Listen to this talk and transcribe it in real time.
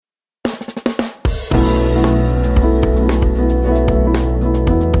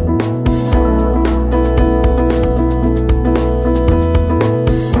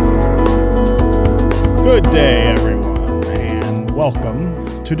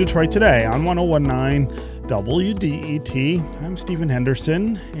to Detroit Today on 1019 WDET. I'm Stephen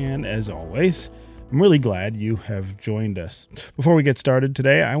Henderson, and as always, I'm really glad you have joined us. Before we get started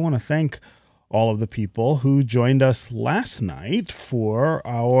today, I want to thank all of the people who joined us last night for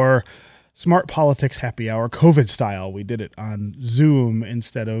our Smart Politics Happy Hour COVID style. We did it on Zoom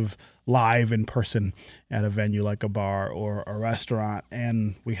instead of live in person at a venue like a bar or a restaurant,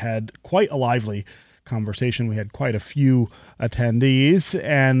 and we had quite a lively conversation. We had quite a few attendees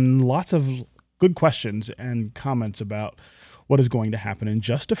and lots of good questions and comments about what is going to happen in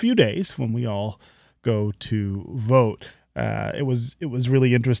just a few days when we all go to vote. It was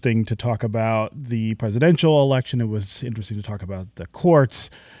really interesting to talk about the presidential election. It was interesting to talk about the courts.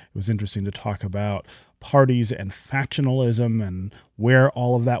 It was interesting to talk about parties and factionalism and where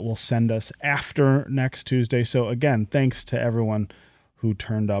all of that will send us after next Tuesday. So again, thanks to everyone who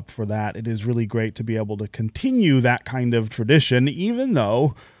turned up for that. It is really great to be able to continue that kind of tradition, even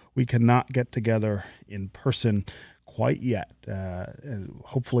though we cannot get together in person quite yet.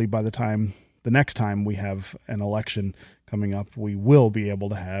 Hopefully by the next time we have an election coming up, we will be able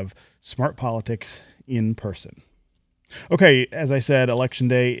to have Smart Politics in person. Okay, as I said, Election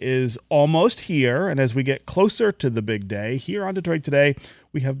Day is almost here, and as we get closer to the big day, here on Detroit Today,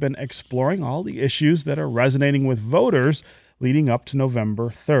 we have been exploring all the issues that are resonating with voters leading up to November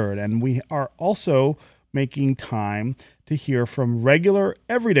 3rd. And we are also making time to hear from regular,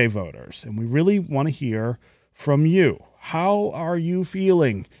 everyday voters. And we really want to hear from you. How are you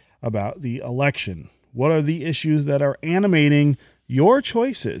feeling about the election? What are the issues that are animating your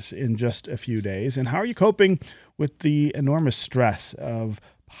choices in just a few days? And how are you coping with the enormous stress of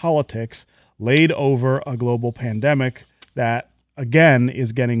politics laid over a global pandemic that again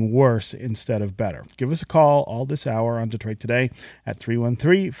is getting worse instead of better? Give us a call all this hour on Detroit Today at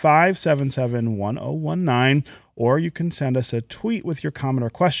 313-577-1019, or you can send us a tweet with your comment or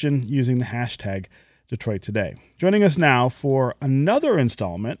question using the hashtag Detroit Today. Joining us now for another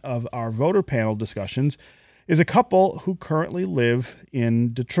installment of our voter panel discussions is a couple who currently live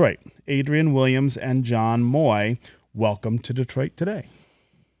in Detroit, Adrienne Williams and Jon Moy. Welcome to Detroit Today.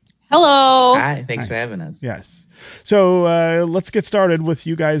 Hello. Hi, thanks for having us. Yes. So let's get started with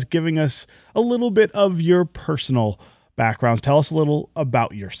you guys giving us a little bit of your personal backgrounds. Tell us a little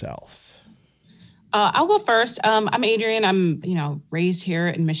about yourselves. I'll go first. I'm Adrienne. I'm, raised here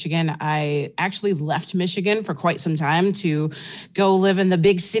in Michigan. I actually left Michigan for quite some time to go live in the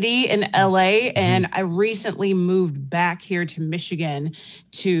big city in LA. And I recently moved back here to Michigan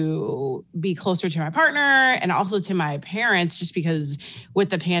to be closer to my partner and also to my parents, just because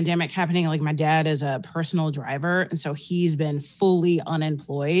with the pandemic happening, like my dad is a personal driver. And so he's been fully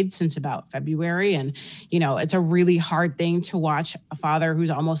unemployed since about February. And, it's a really hard thing to watch a father who's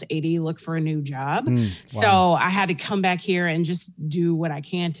almost 80 look for a new job. Wow. So I had to come back here and just do what I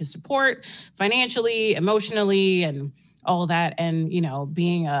can to support financially, emotionally, and all that. And,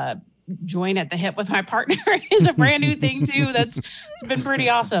 being a join at the hip with my partner is a brand new thing too. It's been pretty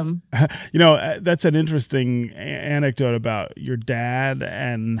awesome. That's an interesting anecdote about your dad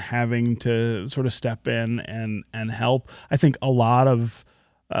and having to sort of step in and help. I think a lot of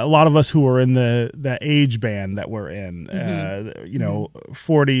us who are in the age band that we're in,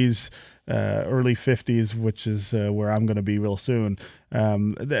 40s, early 50s, which is where I'm going to be real soon.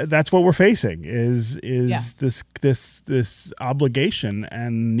 That's what we're facing is this obligation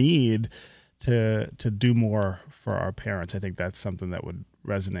and need to do more for our parents. I think that's something that would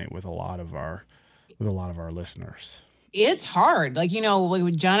resonate with a lot of our listeners. It's hard.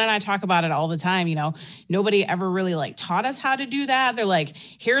 John and I talk about it all the time. Nobody ever really taught us how to do that. They're like,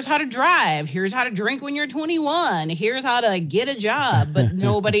 here's how to drive. Here's how to drink when you're 21. Here's how to get a job. But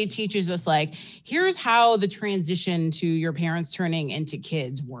nobody teaches us here's how the transition to your parents turning into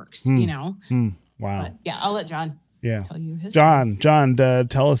kids works, Wow. But, yeah, I'll let John tell you his John,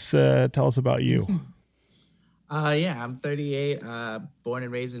 tell us about you. I'm 38, born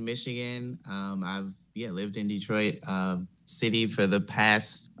and raised in Michigan. I've lived in Detroit city for the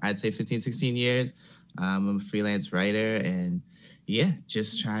past, I'd say 15, 16 years. I'm a freelance writer and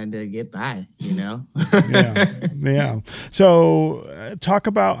just trying to get by, Yeah. So talk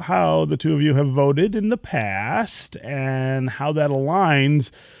about how the two of you have voted in the past and how that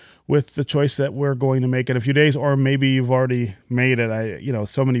aligns with the choice that we're going to make in a few days, or maybe you've already made it.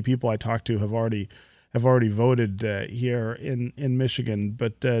 So many people I talk to have already voted here in Michigan.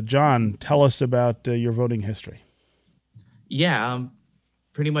 But Jon, tell us about your voting history. Yeah,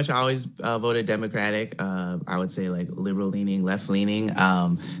 pretty much always voted Democratic. I would say liberal leaning, left leaning,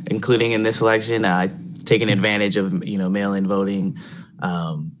 including in this election, taking advantage of mail-in voting.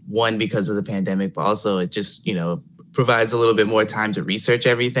 One, because of the pandemic, but also it just provides a little bit more time to research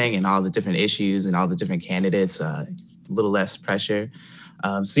everything and all the different issues and all the different candidates, a little less pressure.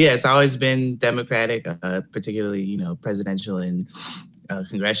 So yeah, it's always been Democratic, particularly, presidential and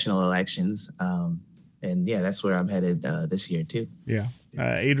congressional elections. And yeah, that's where I'm headed this year too. Yeah.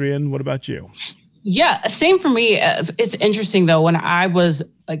 Adrienne, what about you? Yeah, same for me. It's interesting though, when I was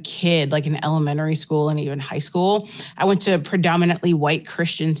a kid, like in elementary school and even high school, I went to predominantly white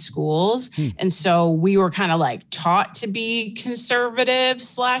Christian schools. And so we were kind of like taught to be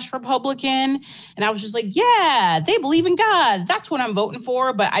conservative/Republican. And I was just like, yeah, they believe in God. That's what I'm voting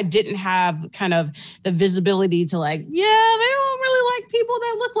for. But I didn't have kind of the visibility to like, yeah, they don't really like people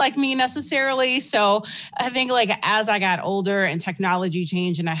that look like me necessarily. So I think like as I got older and technology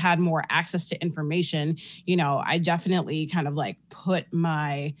changed and I had more access to information, I definitely kind of like put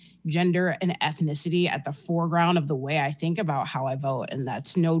my gender and ethnicity at the foreground of the way I think about how I vote. And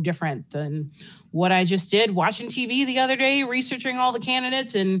that's no different than what I just did watching TV the other day, researching all the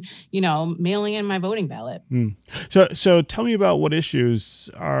candidates and, mailing in my voting ballot. So tell me about what issues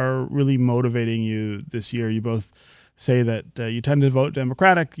are really motivating you this year. You both say that you tend to vote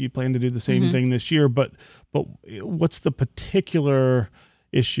Democratic. You plan to do the same thing this year, but what's the particular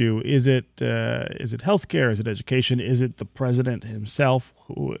issue? Is it healthcare? Is it education? Is it the president himself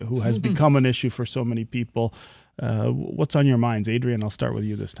who has become an issue for so many people? What's on your minds? Adrienne, I'll start with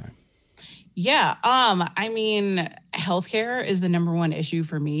you this time. Yeah. Healthcare is the number one issue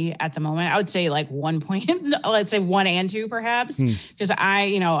for me at the moment. I would say like 1 point, let's say 1 and 2 perhaps, because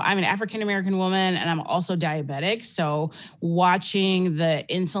I'm an African-American woman and I'm also diabetic. So watching the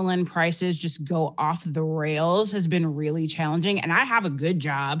insulin prices just go off the rails has been really challenging. And I have a good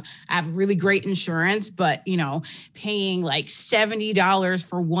job. I have really great insurance, but paying like $70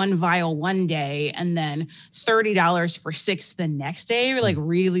 for one vial one day and then $30 for 6 the next day, like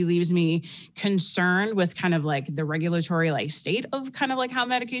really leaves me concerned with kind of like the regulatory like state of kind of like how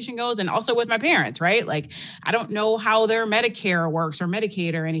medication goes, and also with my parents, right? Like I don't know how their Medicare works or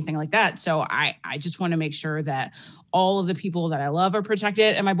Medicaid or anything like that. So I just want to make sure that all of the people that I love are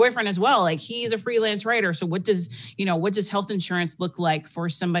protected, and my boyfriend as well. Like he's a freelance writer. So what does health insurance look like for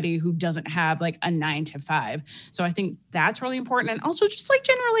somebody who doesn't have like a 9 to 5? So I think that's really important. And also just like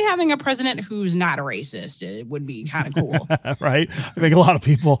generally having a president who's not a racist, it would be kind of cool. Right. I think a lot of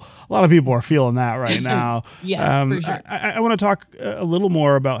people are feeling that right now. Yeah, for sure. I want to talk a little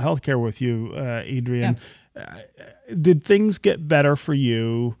more about healthcare with you, Adrienne. Yeah. Did things get better for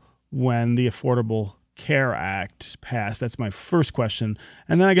you when the Affordable Care Act passed? That's my first question.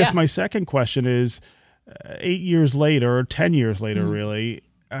 And then I guess my second question is 8 years later, or 10 years later, really,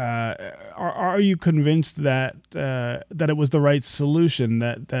 are you convinced that it was the right solution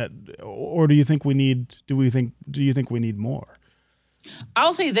or do you think we need more?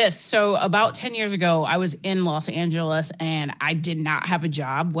 I'll say this. So about 10 years ago, I was in Los Angeles and I did not have a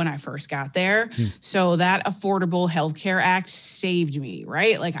job when I first got there. So that Affordable Health Care Act saved me,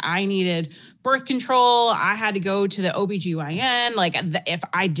 right? Like I needed birth control. I had to go to the OBGYN. Like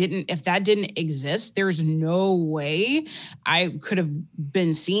if that didn't exist, there's no way I could have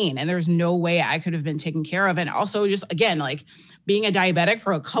been seen and there's no way I could have been taken care of. And also just again, like being a diabetic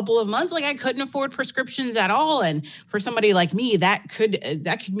for a couple of months, like I couldn't afford prescriptions at all. And for somebody like me, that could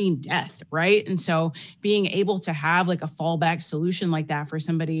mean death, right? And so being able to have like a fallback solution like that for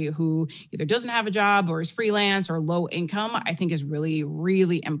somebody who either doesn't have a job or is freelance or low income, I think is really,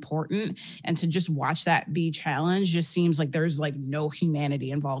 really important. And to just watch that be challenged just seems like there's like no humanity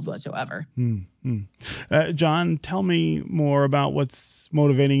involved whatsoever. Jon, tell me more about what's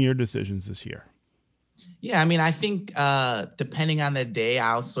motivating your decisions this year. Yeah, I think depending on the day,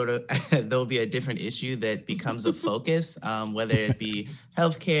 there'll be a different issue that becomes a focus, whether it be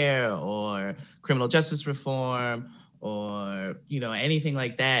healthcare or criminal justice reform or, anything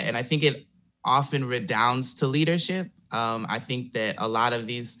like that. And I think it often redounds to leadership. I think that a lot of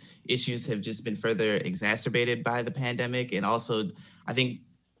these issues have just been further exacerbated by the pandemic. And also, I think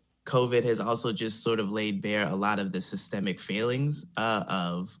COVID has also just sort of laid bare a lot of the systemic failings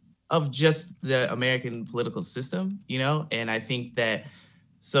of just the American political system, And I think the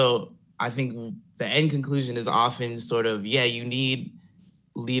end conclusion is often sort of, you need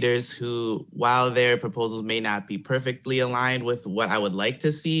leaders who, while their proposals may not be perfectly aligned with what I would like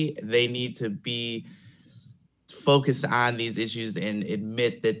to see, they need to be focused on these issues and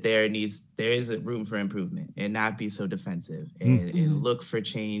admit that there is a room for improvement and not be so defensive and look for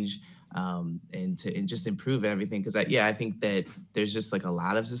change. And just improve everything. Because I think that there's just like a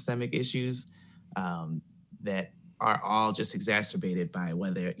lot of systemic issues that are all just exacerbated by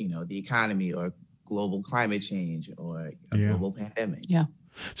whether, the economy or global climate change or a global pandemic. Yeah.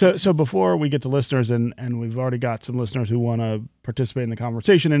 So before we get to listeners, and we've already got some listeners who want to participate in the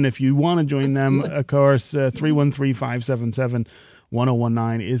conversation, and if you want to join them, of course,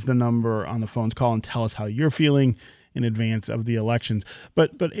 313-577-1019 is the number on the phones. Call and tell us how you're feeling in advance of the elections.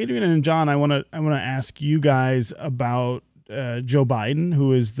 But Adrienne and Jon, I want to ask you guys about Joe Biden,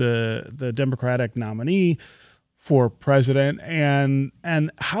 who is the Democratic nominee for president, and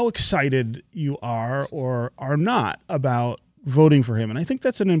how excited you are or are not about voting for him. And I think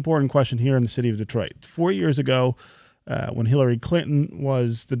that's an important question here in the city of Detroit. 4 years ago, when Hillary Clinton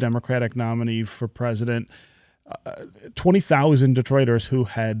was the Democratic nominee for president, 20,000 Detroiters who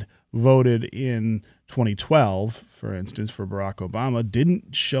had voted in 2012, for instance, for Barack Obama,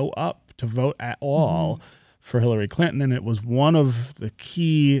 didn't show up to vote at all for Hillary Clinton. And it was one of the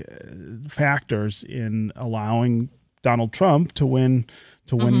key factors in allowing Donald Trump to win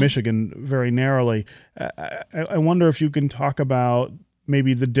Michigan very narrowly. I wonder if you can talk about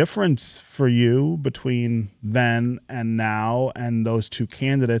maybe the difference for you between then and now and those two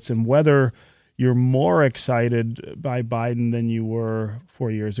candidates, and whether you're more excited by Biden than you were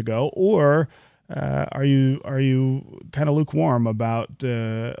 4 years ago, or are you kind of lukewarm about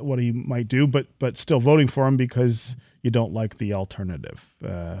what he might do, but still voting for him because you don't like the alternative?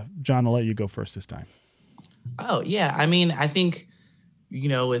 Jon, I'll let you go first this time. Oh, yeah. I mean, I think,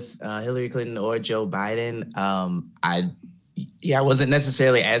 with Hillary Clinton or Joe Biden, I wasn't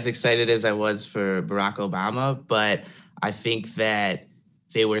necessarily as excited as I was for Barack Obama, but I think that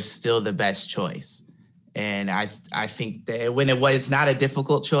they were still the best choice. And I think that when it's not a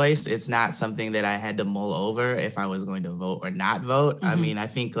difficult choice, it's not something that I had to mull over if I was going to vote or not vote. I mean, I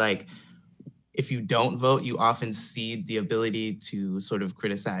think if you don't vote, you often cede the ability to sort of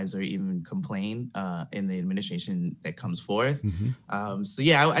criticize or even complain in the administration that comes forth. I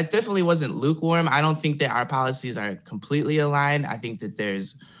definitely wasn't lukewarm. I don't think that our policies are completely aligned. I think that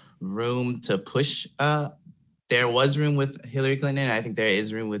there's room to push. There was room with Hillary Clinton, and I think there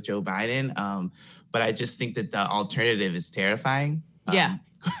is room with Joe Biden. But I just think that the alternative is terrifying.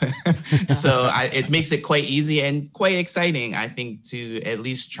 So it makes it quite easy and quite exciting, I think, to at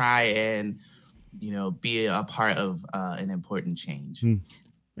least try and be a part of an important change.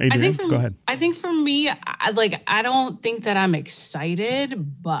 Adrienne, go ahead. I think for me, I don't think that I'm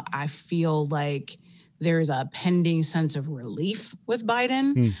excited, but I feel like there's a pending sense of relief with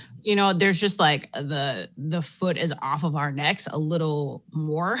Biden. There's just the foot is off of our necks a little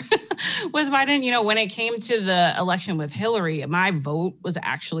more with Biden. When it came to the election with Hillary, my vote was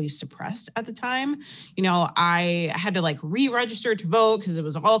actually suppressed at the time. I had to re-register to vote because it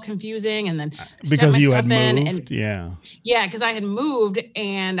was all confusing, and then because you had moved, because I had moved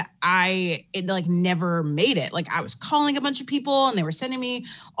and it never made it. I was calling a bunch of people and they were sending me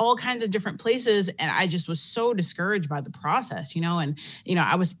all kinds of different places, and I just was so discouraged by the process.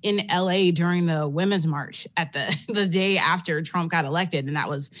 I was in LA during the Women's March at the day after Trump got elected, and that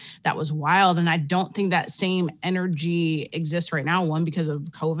was wild. And I don't think that same energy exists right now. One, because of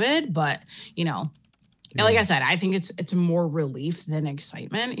COVID, but like I said, I think it's more relief than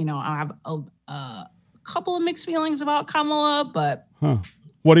excitement. I have a couple of mixed feelings about Kamala, but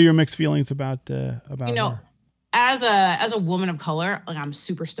what are your mixed feelings about her? As a woman of color, I'm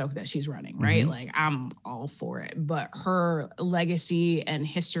super stoked that she's running, right? I'm all for it. But her legacy and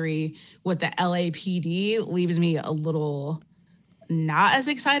history with the LAPD leaves me a little not as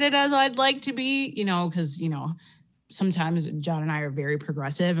excited as I'd like to be, because, sometimes Jon and I are very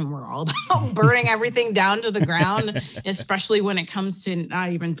progressive and we're all about burning everything down to the ground, especially when it comes to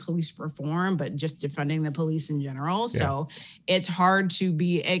not even police reform, but just defunding the police in general. Yeah. So it's hard to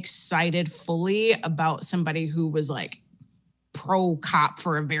be excited fully about somebody who was pro cop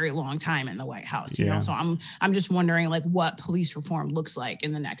for a very long time in the White House, you know? So I'm just wondering what police reform looks like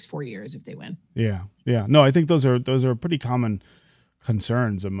in the next 4 years if they win. Yeah. No, I think those are pretty common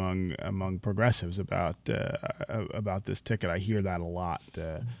concerns among progressives about this ticket. I hear that a lot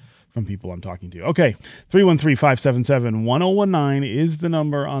from people I'm talking to. Okay, 313-577-1019 is the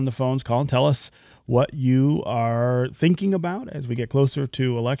number on the phones. Call and tell us what you are thinking about as we get closer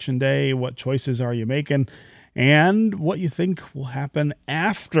to Election Day. What choices are you making? And what you think will happen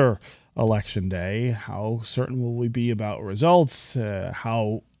after Election Day. How certain will we be about results?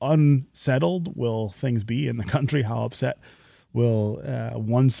 How unsettled will things be in the country? How upset will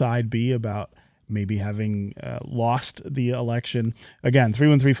one side be about maybe having lost the election? Again,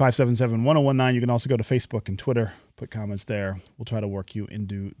 313-577-1019. You can also go to Facebook and Twitter, put comments there. We'll try to work you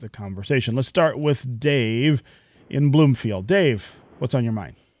into the conversation. Let's start with Dave in Bloomfield. Dave, what's on your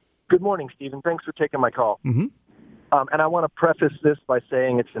mind? Good morning, Stephen. Thanks for taking my call. And I want to preface this by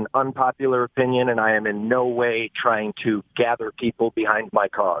saying it's an unpopular opinion, and I am in no way trying to gather people behind my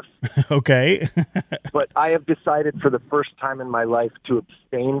cause. Okay. But I have decided for the first time in my life to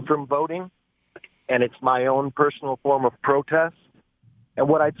abstain from voting, and it's my own personal form of protest. And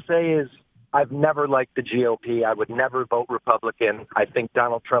what I'd say is I've never liked the GOP. I would never vote Republican. I think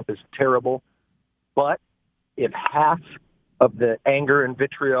Donald Trump is terrible. But if half of the anger and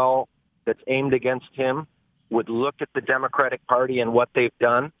vitriol that's aimed against him would look at the Democratic Party and what they've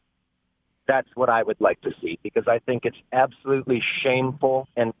done, that's what I would like to see, because I think it's absolutely shameful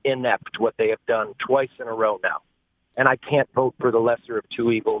and inept what they have done twice in a row now. And I can't vote for the lesser of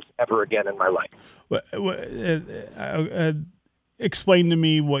two evils ever again in my life. Explain to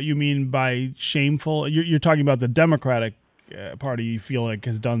me what you mean by shameful. You're talking about the Democratic Party. You feel like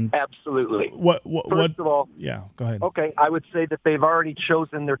has done absolutely. First of all, yeah, go ahead. Okay, I would say that they've already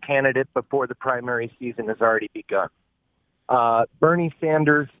chosen their candidate before the primary season has already begun. Bernie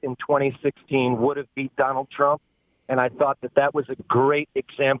Sanders in 2016 would have beat Donald Trump, and I thought that was a great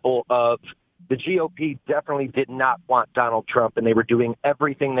example of the GOP definitely did not want Donald Trump, and they were doing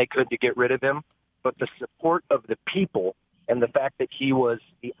everything they could to get rid of him. But the support of the people and the fact that he was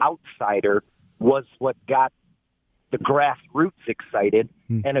the outsider was what got the grassroots excited,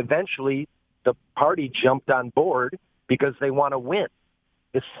 and eventually the party jumped on board because they want to win.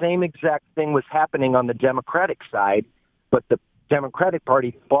 The same exact thing was happening on the Democratic side, but the Democratic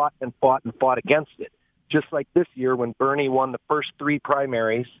Party fought and fought and fought against it. Just like this year when Bernie won the first three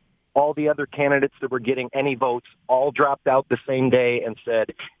primaries, all the other candidates that were getting any votes all dropped out the same day and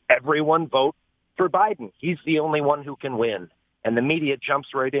said, everyone vote for Biden. He's the only one who can win. And the media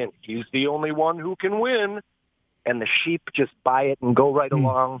jumps right in. He's the only one who can win. And the sheep just buy it and go right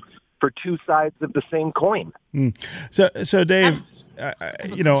along for two sides of the same coin. So Dave,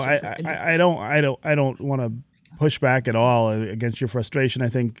 I don't want to push back at all against your frustration. I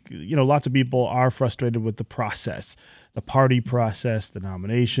think, lots of people are frustrated with the process, the party process, the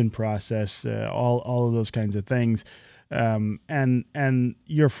nomination process, all of those kinds of things. And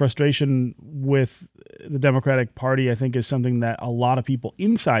your frustration with the Democratic Party, I think, is something that a lot of people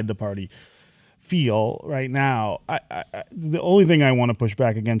inside the party feel right now. The only thing I want to push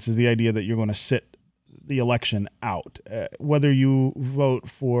back against is the idea that you're going to sit the election out. Whether you vote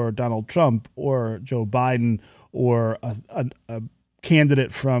for Donald Trump or Joe Biden or a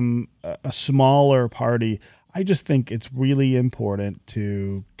candidate from a smaller party, I just think it's really important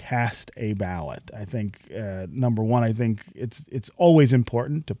to cast a ballot. I think number one, I think it's always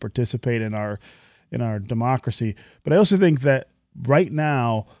important to participate in our democracy, but I also think that right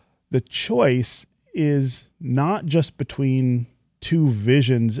now the choice is not just between two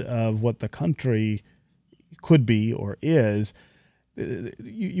visions of what the country could be or is.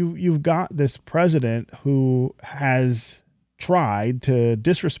 You've got this president who has tried to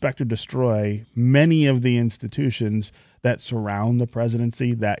disrespect or destroy many of the institutions that surround the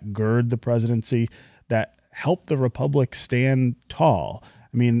presidency, that gird the presidency, that help the republic stand tall.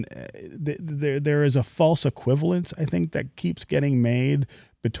 I mean, there is a false equivalence, I think, that keeps getting made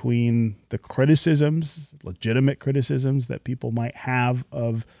between the criticisms, legitimate criticisms that people might have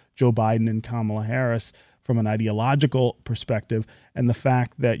of Joe Biden and Kamala Harris from an ideological perspective, and the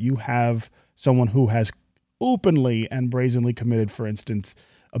fact that you have someone who has openly and brazenly committed, for instance,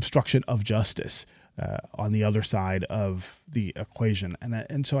 obstruction of justice on the other side of the equation.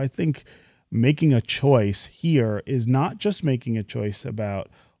 And so I think making a choice here is not just making a choice about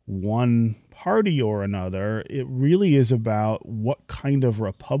one party or another. It really is about what kind of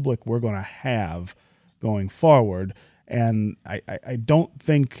republic we're going to have going forward. And I don't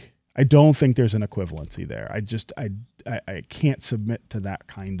think there's an equivalency there. I can't submit to that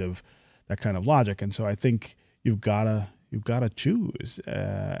kind of logic. And so I think you've got to choose.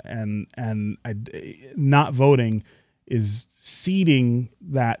 And not voting is ceding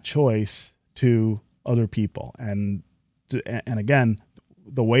that choice to other people. And again,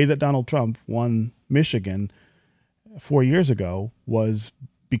 the way that Donald Trump won Michigan 4 years ago was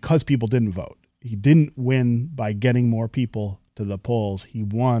because people didn't vote. He didn't win by getting more people to the polls. He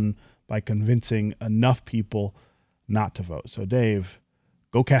won by convincing enough people not to vote. So Dave,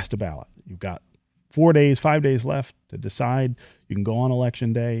 go cast a ballot. You've got 5 days left to decide. You can go on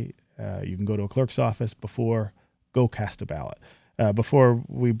election day. You can go to a clerk's office before. Go cast a ballot. Before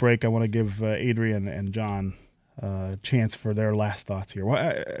we break, I want to give Adrienne and Jon a chance for their last thoughts here.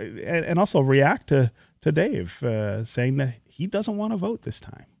 And also react to Dave saying that he doesn't want to vote this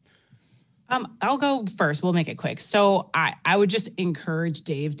time. I'll go first. We'll make it quick. So I would just encourage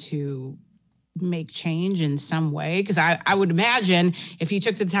Dave to make change in some way? Because I would imagine if he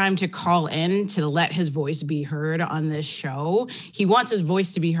took the time to call in to let his voice be heard on this show, he wants his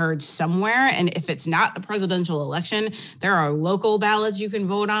voice to be heard somewhere. And if it's not the presidential election, there are local ballots you can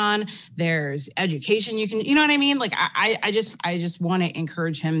vote on. There's education you can, you know what I mean? Like I just want to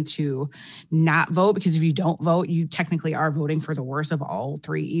encourage him to not vote, because if you don't vote, you technically are voting for the worst of all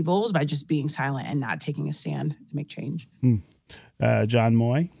three evils by just being silent and not taking a stand to make change. Jon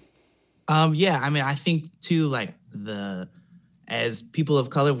Moy? Yeah, I mean, I think too, like as people of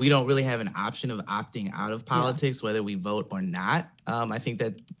color, we don't really have an option of opting out of politics, whether we vote or not. I think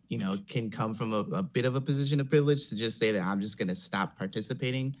that, can come from a bit of a position of privilege to just say that I'm just going to stop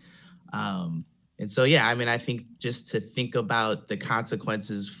participating. And so, yeah, I mean, I think just to think about the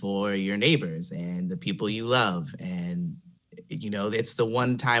consequences for your neighbors and the people you love. And, it's the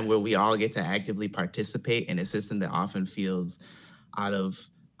one time where we all get to actively participate in a system that often feels out of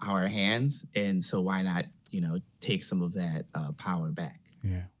our hands. And so why not, take some of that power back?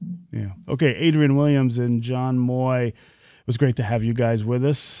 Yeah. Okay, Adrienne Williams and Jon Moy, it was great to have you guys with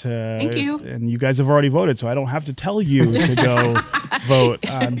us. Thank you. And you guys have already voted, so I don't have to tell you to go vote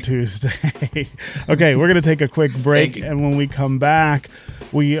on Tuesday. Okay, we're going to take a quick break, and when we come back,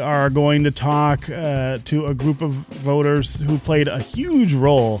 we are going to talk to a group of voters who played a huge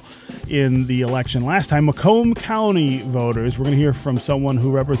role in the election last time, Macomb County voters. We're going to hear from someone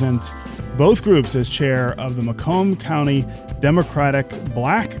who represents both groups as chair of the Macomb County Democratic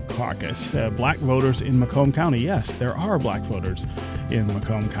Black Caucus. Black voters in Macomb County. Yes, there are black voters in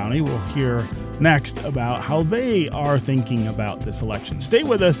Macomb County. We'll hear next about how they are thinking about this election. Stay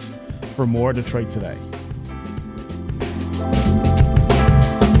with us for more Detroit Today.